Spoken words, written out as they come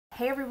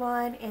Hey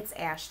everyone, it's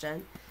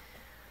Ashton.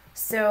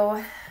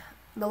 So,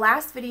 the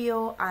last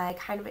video I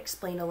kind of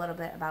explained a little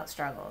bit about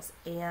struggles,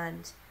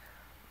 and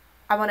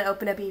I want to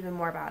open up even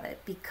more about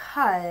it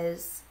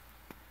because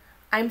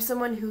I'm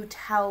someone who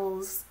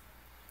tells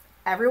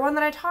everyone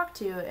that I talk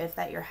to if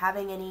that you're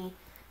having any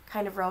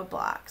kind of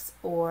roadblocks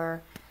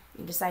or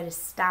you decide to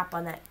stop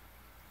on that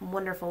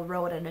wonderful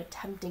road and a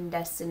tempting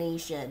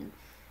destination,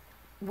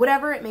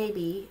 whatever it may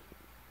be,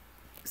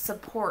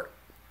 support,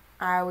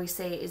 I always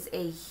say, is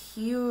a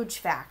huge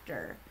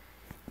factor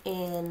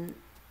in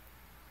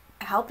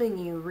helping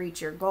you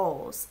reach your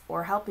goals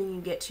or helping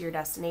you get to your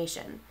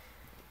destination.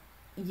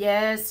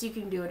 Yes, you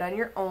can do it on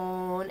your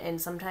own,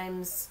 and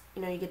sometimes,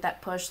 you get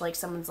that push, like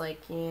someone's like,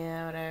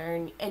 yeah,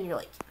 whatever, and you're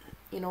like,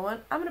 you know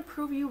what, I'm going to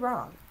prove you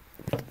wrong.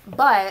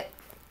 But,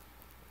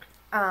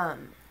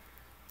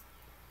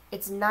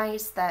 it's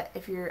nice that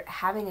if you're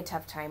having a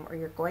tough time or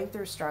you're going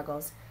through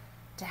struggles,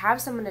 to have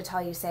someone to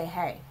tell you, say,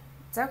 hey,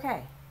 it's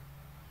okay.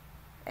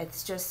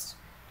 It's just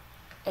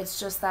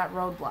that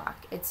roadblock.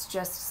 It's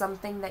just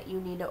something that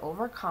you need to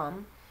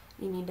overcome.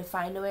 You need to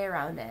find a way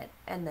around it,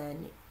 and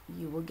then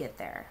you will get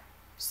there.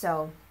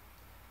 So,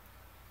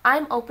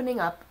 I'm opening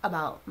up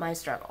about my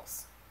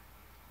struggles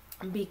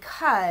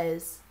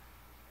because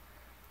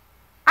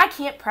I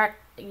can't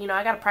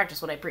I gotta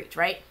practice what I preach,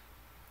 right?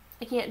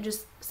 I can't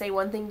just say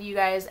one thing to you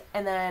guys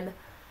and then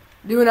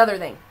do another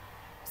thing.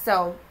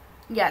 So,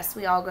 yes,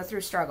 we all go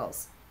through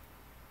struggles.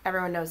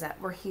 Everyone knows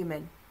that. We're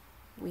human.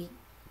 We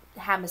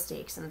have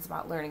mistakes, and it's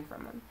about learning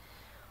from them.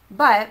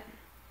 But,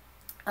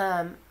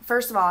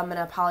 first of all, I'm going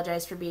to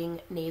apologize for being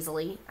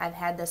nasally. I've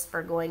had this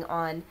for going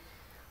on,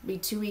 be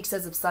 2 weeks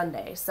as of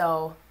Sunday.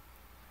 So,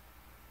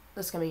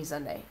 this coming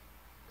Sunday.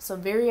 So,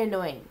 very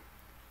annoying.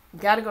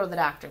 Got to go to the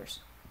doctors.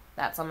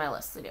 That's on my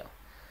list to do.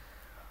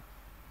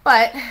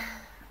 But,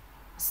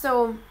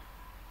 so,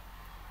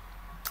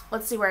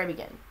 let's see where I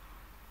begin.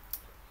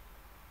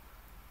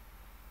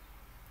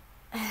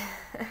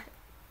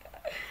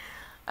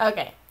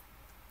 Okay.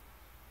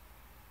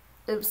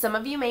 Some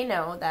of you may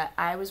know that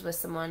I was with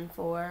someone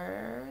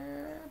for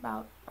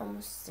about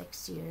almost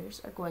 6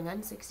 years, or going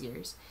on 6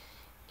 years,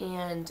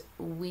 and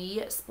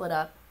we split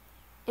up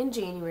in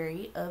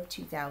January of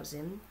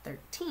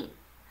 2013.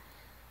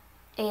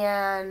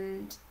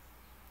 And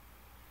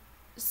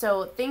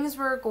so things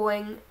were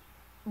going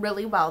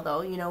really well,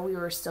 though. We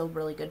were still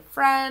really good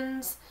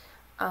friends.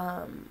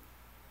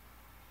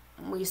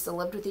 We still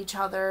lived with each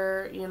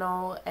other,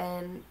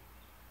 and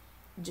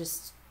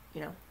just,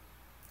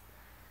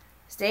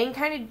 staying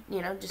kind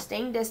of, just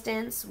staying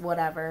distance,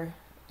 whatever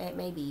it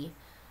may be.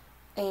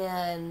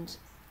 And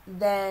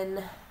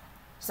then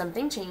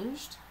something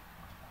changed,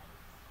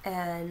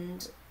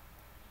 and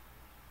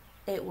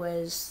it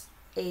was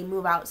a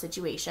move out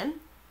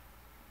situation.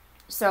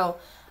 So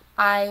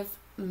I've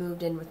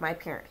moved in with my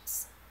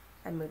parents.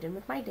 I moved in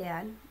with my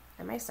dad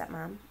and my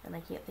stepmom, and I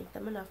can't thank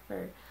them enough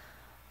for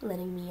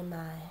letting me and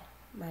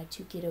my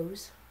two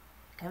kiddos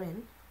come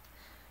in.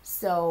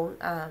 So,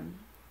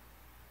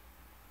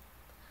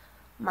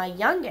 my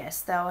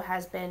youngest, though,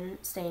 has been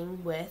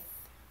staying with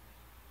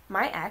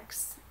my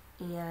ex,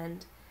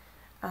 and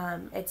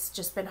it's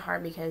just been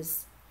hard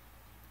because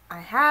I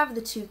have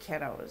the two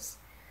kiddos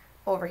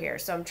over here,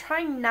 so I'm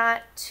trying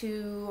not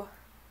to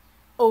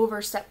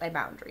overstep my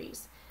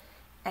boundaries,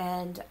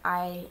 and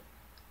I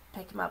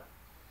pick him up,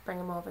 bring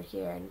him over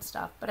here and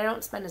stuff, but I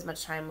don't spend as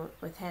much time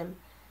with him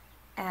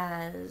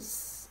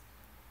as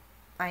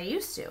I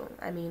used to.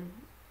 I mean,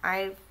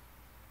 I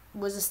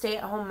was a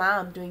stay-at-home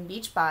mom doing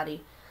Beachbody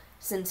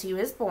since he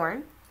was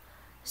born.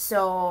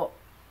 So,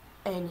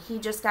 and he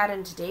just got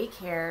into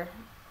daycare.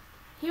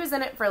 He was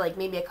in it for like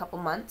maybe a couple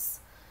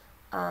months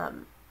at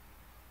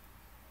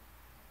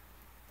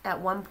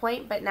one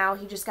point, but now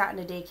he just got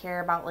into daycare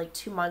about like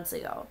 2 months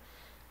ago.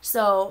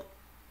 So,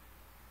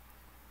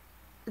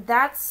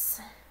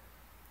 that's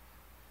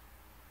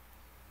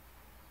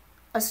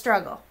a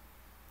struggle.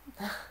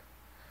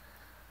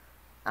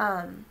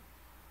 So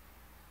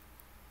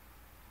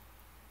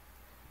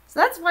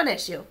that's one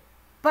issue.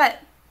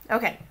 But,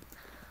 okay.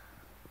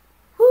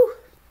 Whew.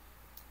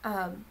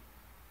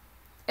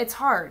 It's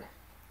hard.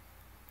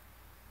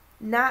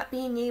 Not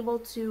being able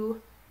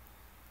to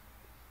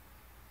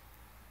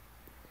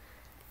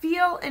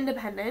feel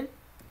independent.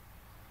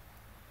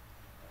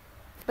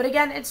 But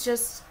again, it's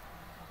a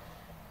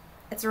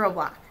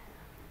roadblock.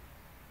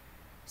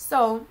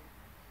 So,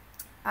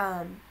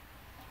 I've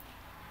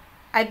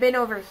been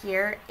over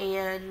here,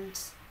 and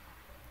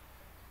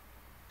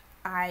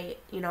I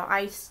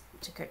used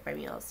to cook my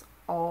meals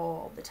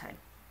all the time.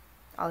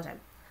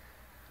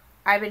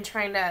 I've been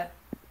trying to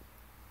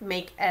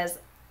make as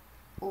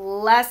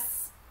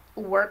less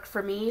work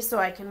for me so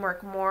I can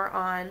work more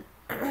on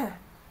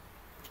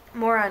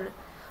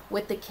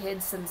with the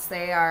kids since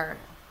they are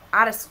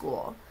out of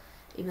school,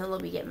 even though they'll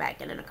be getting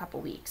back in a couple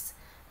weeks.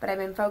 But I've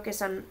been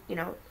focused on,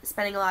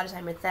 spending a lot of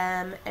time with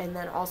them, and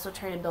then also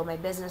trying to build my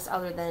business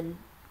other than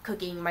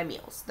cooking my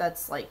meals.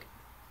 That's like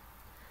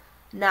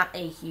not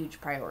a huge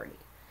priority.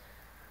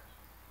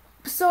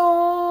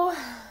 So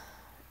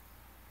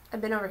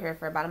I've been over here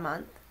for about a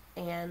month,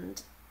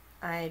 and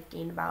I've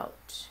gained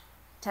about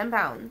 10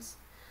 pounds.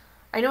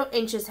 I know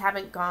inches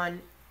haven't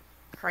gone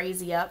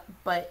crazy up,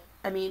 but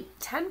I mean,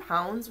 10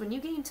 pounds, when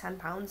you gain 10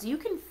 pounds, you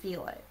can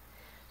feel it.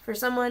 For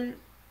someone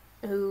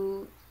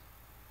who,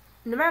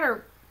 no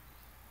matter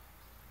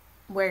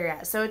where you're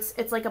at, so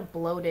it's like a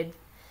bloated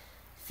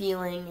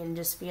feeling and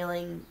just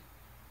feeling,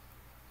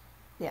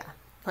 yeah,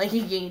 like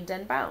you gained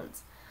 10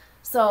 pounds.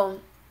 So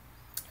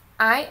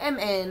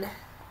I'm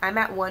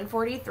at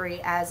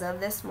 143 as of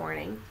this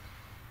morning,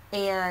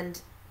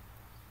 and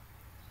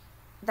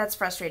that's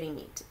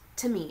frustrating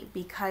to me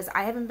because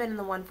I haven't been in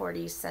the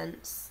 140s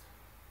since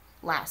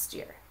last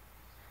year.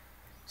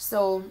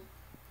 So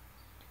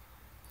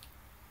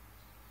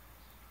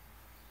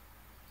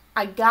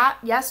I got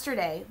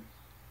yesterday,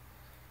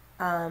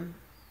 last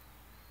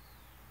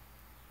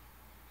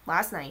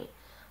night,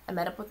 I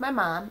met up with my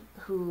mom,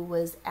 who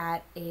was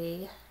at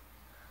a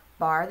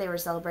bar. They were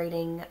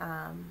celebrating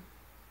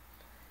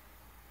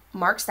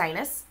Mark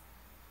Steinis.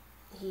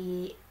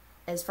 He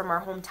is from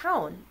our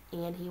hometown,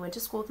 and he went to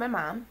school with my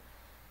mom.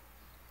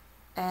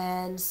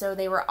 And so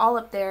they were all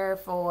up there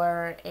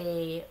for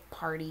a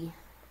party,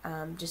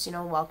 just,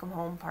 welcome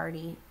home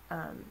party.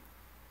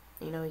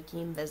 He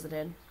came,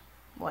 visited,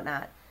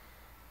 whatnot.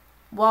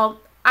 Well,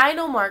 I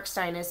know Mark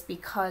Steinis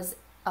because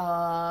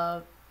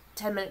of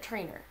 10-Minute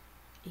Trainer.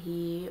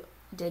 He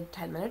did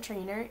 10-Minute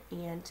Trainer,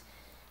 and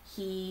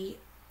he,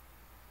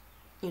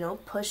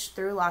 pushed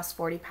through, lost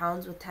 40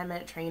 pounds with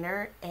 10-Minute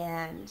Trainer,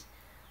 and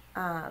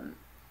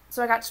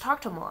so I got to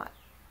talk to him a lot.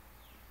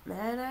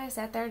 And I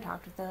sat there and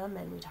talked with him,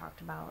 and we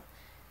talked about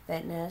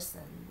fitness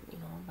and,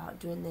 about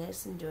doing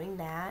this and doing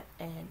that.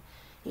 And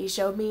he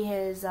showed me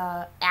his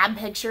ab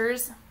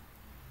pictures.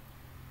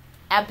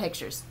 Ab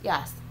pictures,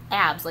 yes.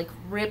 Abs, like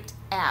ripped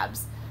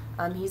abs.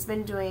 He's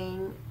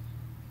been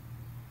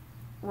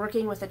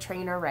working with a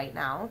trainer right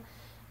now.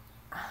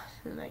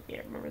 And I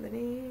can't remember the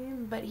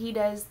name, but he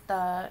does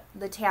the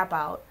tap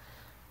out.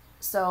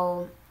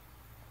 So,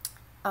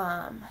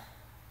 and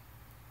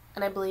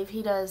I believe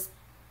he does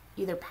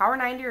either Power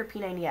 90 or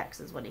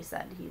P90X is what he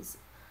said. He's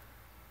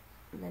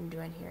been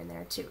doing here and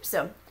there too.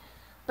 So,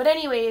 but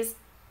anyways,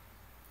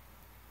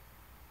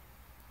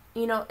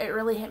 it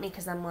really hit me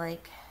because I'm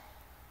like,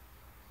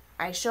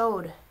 I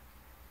showed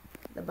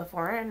the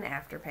before and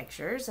after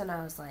pictures, and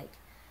I was like,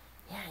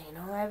 yeah,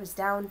 I was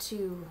down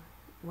to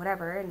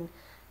whatever, and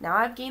now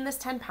I've gained this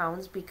 10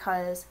 pounds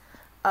because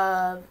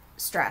of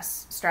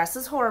stress. Stress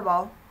is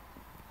horrible,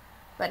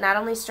 but not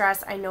only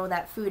stress, I know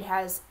that food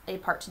has a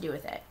part to do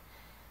with it.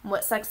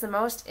 What sucks the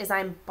most is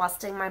I'm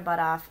busting my butt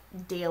off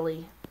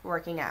daily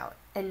working out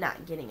and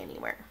not getting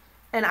anywhere.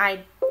 And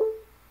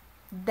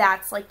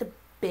that's like the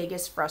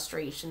biggest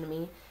frustration to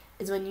me,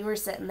 is when you were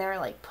sitting there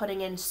like putting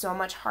in so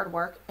much hard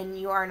work and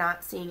you are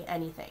not seeing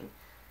anything.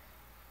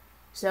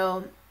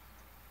 So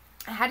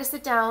I had to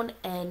sit down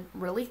and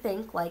really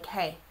think like,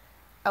 hey,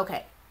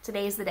 okay,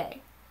 today's the day.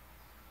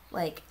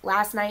 Like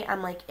last night,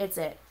 I'm like, it's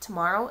it.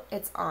 Tomorrow,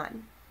 it's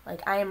on.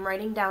 Like I am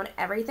writing down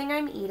everything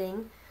I'm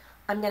eating.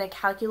 I'm going to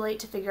calculate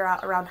to figure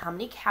out around how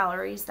many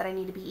calories that I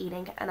need to be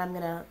eating, and I'm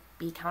going to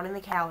be counting the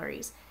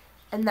calories.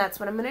 And that's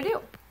what I'm going to do,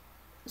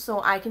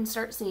 so I can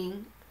start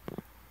seeing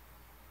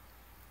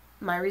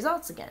my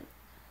results again.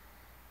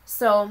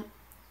 So,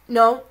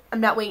 no,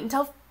 I'm not waiting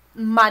until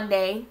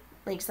Monday,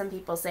 like some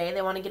people say.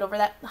 They want to get over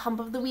that hump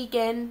of the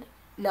weekend.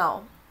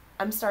 No,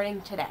 I'm starting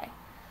today.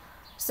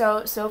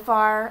 So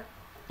far,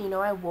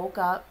 I woke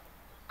up,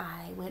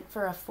 I went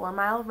for a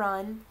 4-mile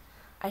run.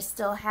 I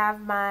still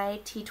have my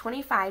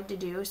T25 to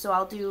do,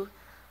 so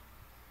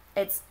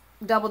it's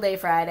double day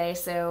Friday,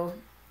 so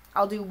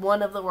I'll do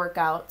one of the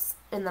workouts,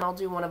 and then I'll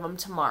do one of them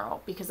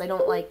tomorrow, because I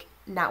don't like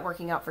not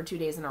working out for 2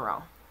 days in a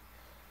row.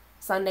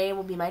 Sunday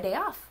will be my day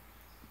off.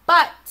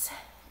 But,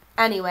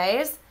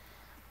 anyways,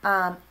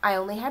 I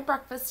only had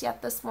breakfast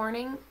yet this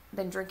morning,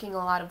 been drinking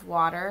a lot of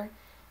water,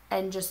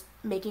 and just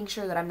making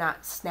sure that I'm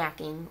not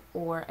snacking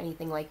or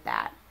anything like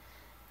that.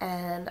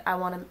 And I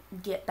want to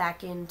get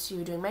back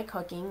into doing my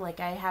cooking. Like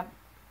I've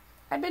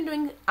been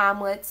doing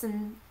omelets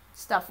and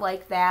stuff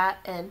like that.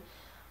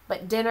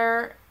 But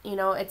dinner,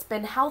 it's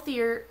been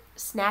healthier,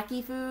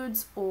 snacky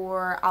foods,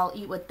 or I'll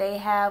eat what they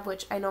have,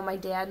 which I know my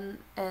dad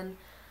and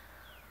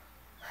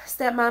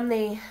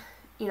stepmom,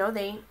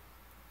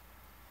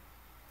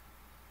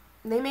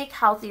 they make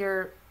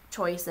healthier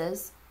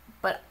choices,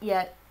 but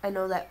yet I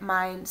know that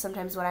mine,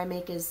 sometimes what I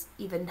make is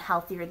even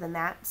healthier than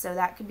that. So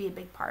that could be a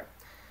big part.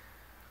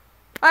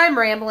 I'm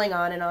rambling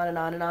on and on and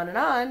on and on and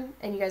on,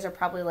 and you guys are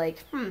probably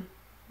like,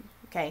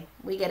 okay,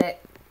 we get it.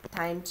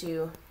 Time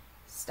to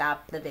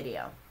stop the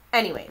video.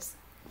 Anyways,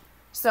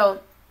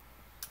 so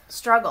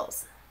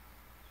struggles.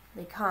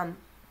 They come,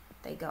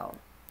 they go.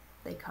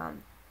 They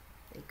come,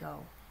 they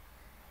go.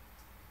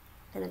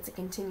 And it's a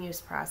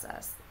continuous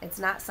process. It's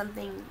not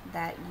something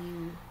that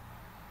you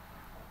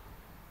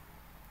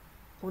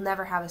will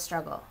never have a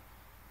struggle.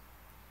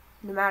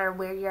 No matter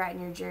where you're at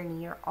in your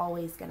journey, you're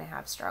always going to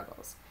have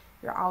struggles.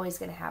 You're always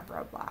going to have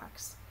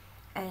roadblocks.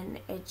 And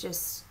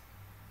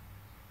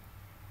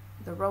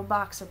The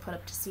roadblocks are put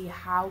up to see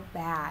how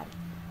bad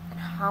and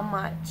how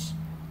much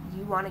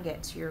you want to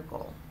get to your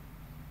goal.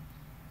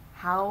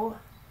 How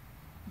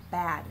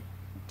bad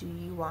do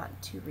you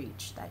want to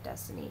reach that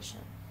destination?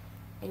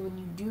 And when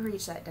you do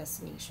reach that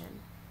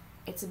destination,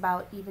 it's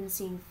about even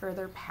seeing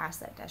further past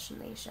that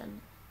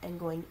destination and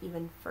going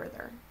even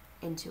further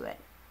into it.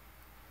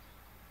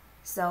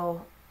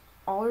 So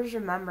always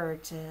remember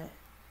to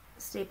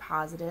stay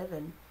positive,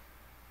 and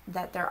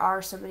that there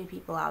are so many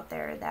people out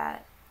there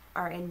that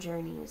are in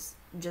journeys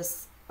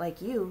just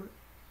like you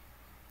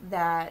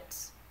that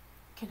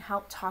can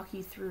help talk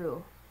you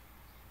through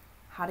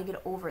how to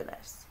get over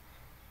this,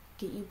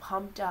 get you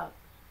pumped up,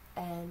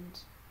 and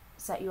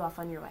set you off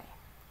on your way.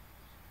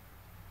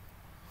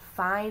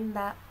 Find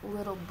that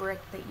little brick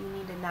that you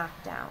need to knock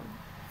down.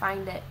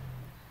 Find it.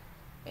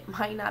 It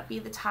might not be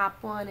the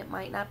top one, it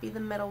might not be the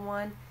middle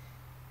one,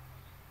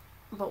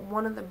 but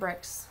one of the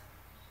bricks,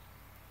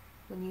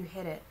 when you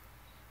hit it,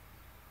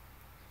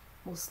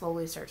 will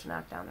slowly start to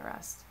knock down the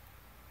rest.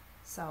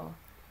 So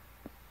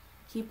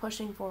keep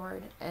pushing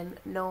forward, and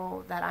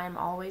know that I'm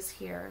always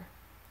here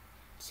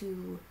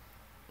to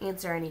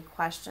answer any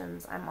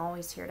questions. I'm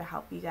always here to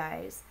help you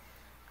guys.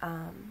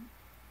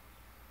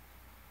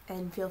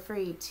 And feel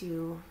free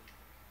to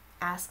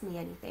ask me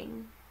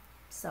anything.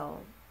 So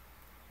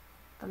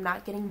if I'm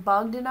not getting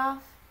bugged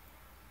enough,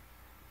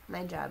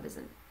 my job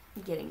isn't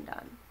getting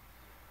done.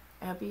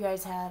 I hope you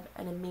guys have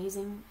an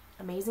amazing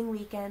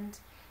weekend,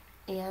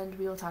 and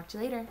we will talk to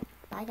you later.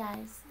 Bye,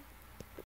 guys.